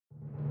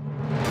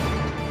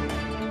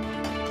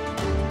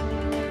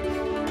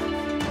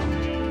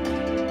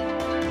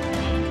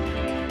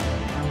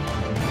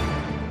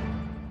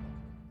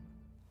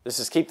This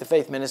is Keep the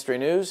Faith Ministry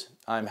News.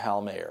 I'm Hal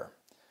Mayer.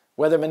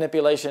 Weather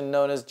manipulation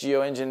known as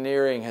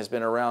geoengineering has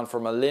been around for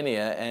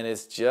millennia and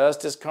is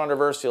just as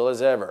controversial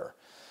as ever.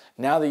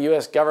 Now the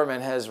U.S.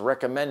 government has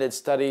recommended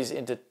studies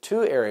into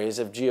two areas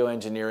of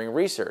geoengineering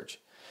research.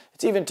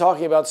 It's even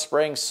talking about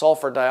spraying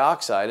sulfur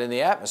dioxide in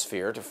the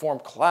atmosphere to form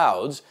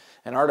clouds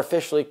and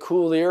artificially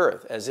cool the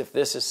earth, as if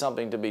this is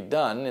something to be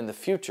done in the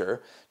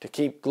future to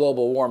keep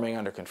global warming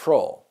under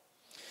control.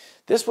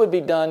 This would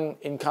be done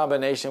in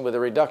combination with a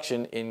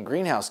reduction in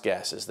greenhouse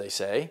gases, they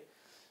say.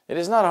 It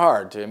is not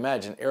hard to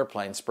imagine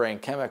airplanes spraying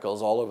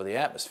chemicals all over the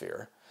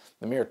atmosphere.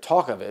 The mere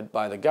talk of it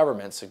by the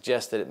government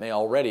suggests that it may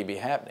already be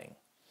happening.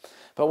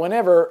 But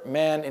whenever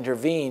man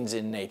intervenes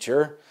in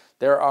nature,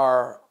 there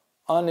are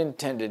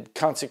unintended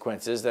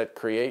consequences that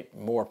create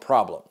more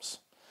problems.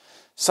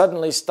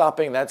 Suddenly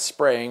stopping that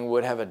spraying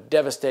would have a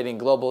devastating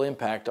global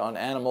impact on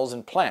animals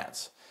and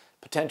plants,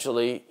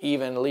 potentially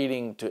even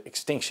leading to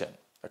extinction,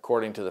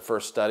 according to the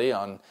first study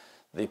on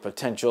the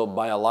potential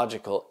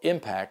biological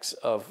impacts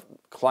of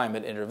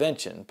climate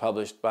intervention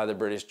published by the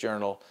British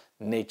journal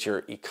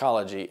Nature,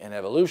 Ecology and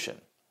Evolution.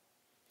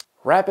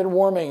 Rapid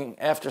warming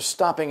after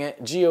stopping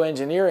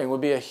geoengineering would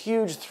be a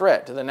huge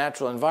threat to the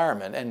natural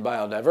environment and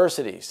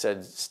biodiversity,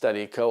 said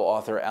study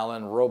co-author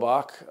Alan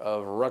Robach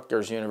of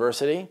Rutgers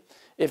University.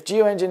 If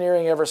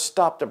geoengineering ever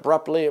stopped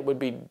abruptly, it would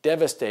be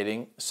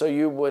devastating, so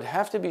you would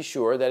have to be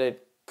sure that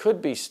it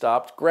could be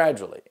stopped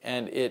gradually,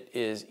 and it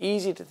is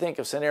easy to think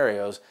of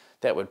scenarios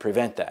that would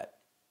prevent that.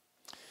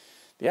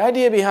 The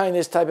idea behind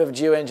this type of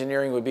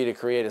geoengineering would be to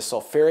create a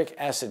sulfuric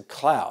acid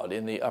cloud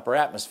in the upper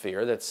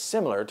atmosphere that's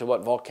similar to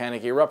what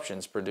volcanic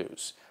eruptions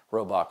produce,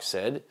 Robach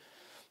said.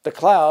 The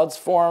clouds,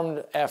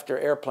 formed after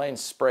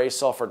airplanes spray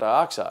sulfur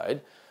dioxide,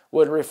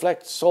 would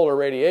reflect solar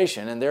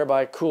radiation and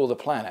thereby cool the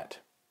planet.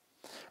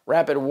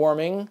 Rapid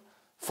warming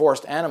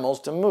forced animals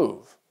to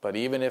move, but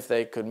even if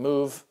they could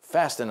move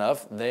fast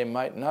enough, they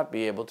might not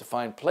be able to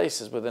find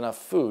places with enough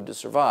food to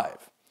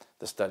survive,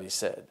 the study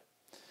said.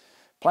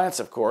 Plants,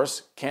 of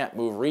course, can't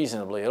move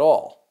reasonably at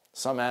all.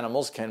 Some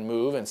animals can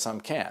move and some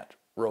can't,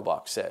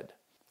 Robach said.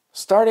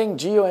 Starting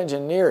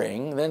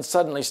geoengineering, then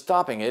suddenly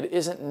stopping it,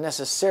 isn't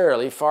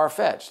necessarily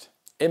far-fetched.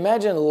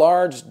 Imagine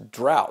large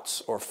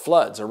droughts or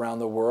floods around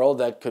the world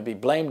that could be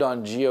blamed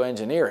on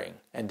geoengineering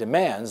and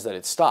demands that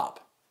it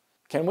stop.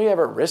 Can we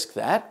ever risk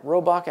that?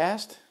 Robach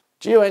asked.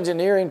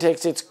 Geoengineering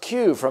takes its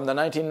cue from the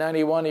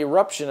 1991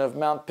 eruption of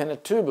Mount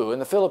Pinatubo in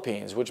the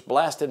Philippines, which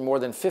blasted more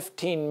than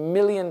 15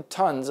 million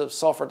tons of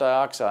sulfur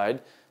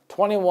dioxide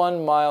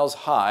 21 miles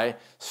high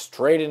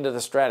straight into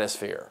the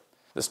stratosphere.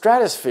 The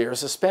stratosphere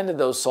suspended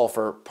those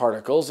sulfur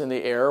particles in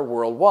the air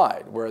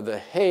worldwide, where the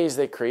haze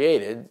they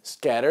created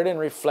scattered and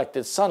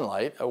reflected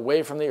sunlight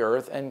away from the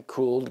Earth and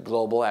cooled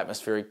global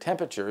atmospheric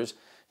temperatures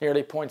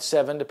nearly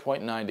 0.7 to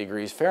 0.9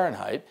 degrees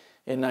Fahrenheit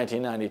in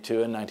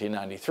 1992 and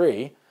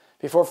 1993,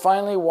 before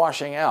finally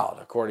washing out,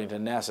 according to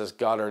NASA's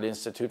Goddard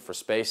Institute for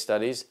Space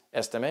Studies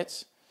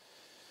estimates.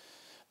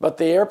 But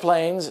the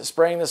airplanes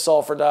spraying the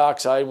sulfur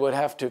dioxide would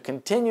have to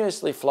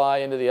continuously fly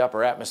into the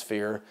upper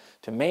atmosphere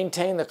to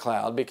maintain the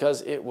cloud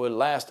because it would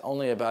last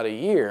only about a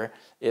year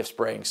if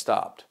spraying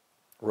stopped,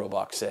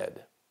 Robach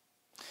said.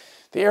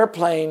 The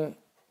airplane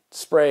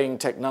spraying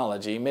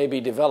technology may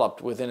be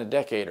developed within a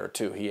decade or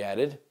two, he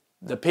added.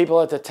 The people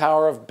at the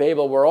Tower of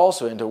Babel were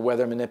also into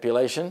weather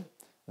manipulation.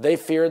 They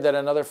feared that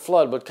another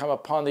flood would come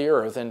upon the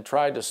earth and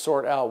tried to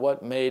sort out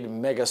what made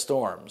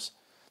megastorms.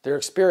 Their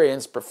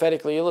experience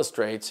prophetically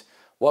illustrates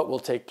what will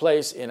take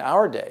place in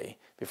our day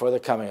before the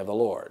coming of the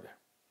Lord.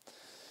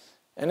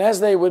 And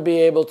as they would be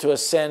able to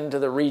ascend to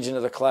the region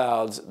of the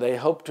clouds, they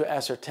hoped to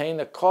ascertain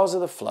the cause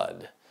of the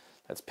flood.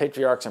 That's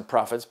Patriarchs and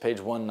Prophets, page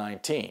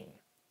 119.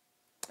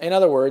 In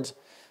other words,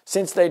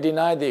 since they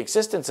denied the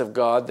existence of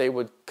God, they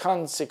would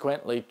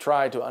consequently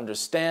try to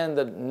understand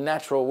the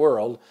natural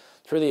world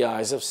through the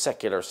eyes of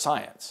secular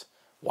science.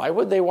 Why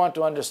would they want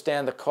to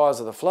understand the cause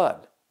of the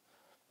flood?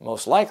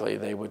 Most likely,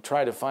 they would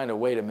try to find a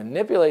way to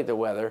manipulate the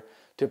weather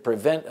to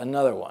prevent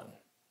another one.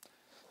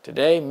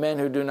 Today, men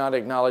who do not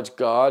acknowledge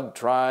God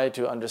try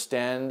to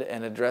understand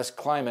and address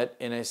climate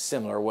in a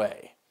similar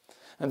way.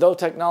 And though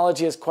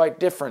technology is quite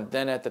different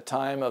than at the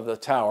time of the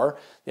tower,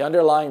 the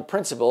underlying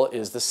principle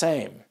is the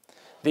same.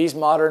 These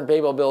modern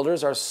Babel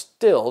builders are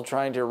still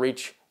trying to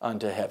reach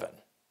unto heaven.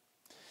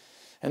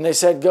 And they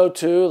said, "Go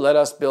to, let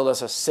us build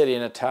us a city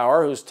and a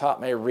tower whose top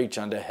may reach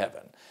unto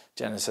heaven."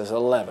 Genesis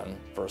 11,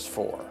 verse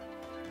 4.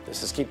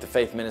 This is Keep the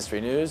Faith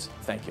Ministry News.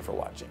 Thank you for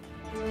watching.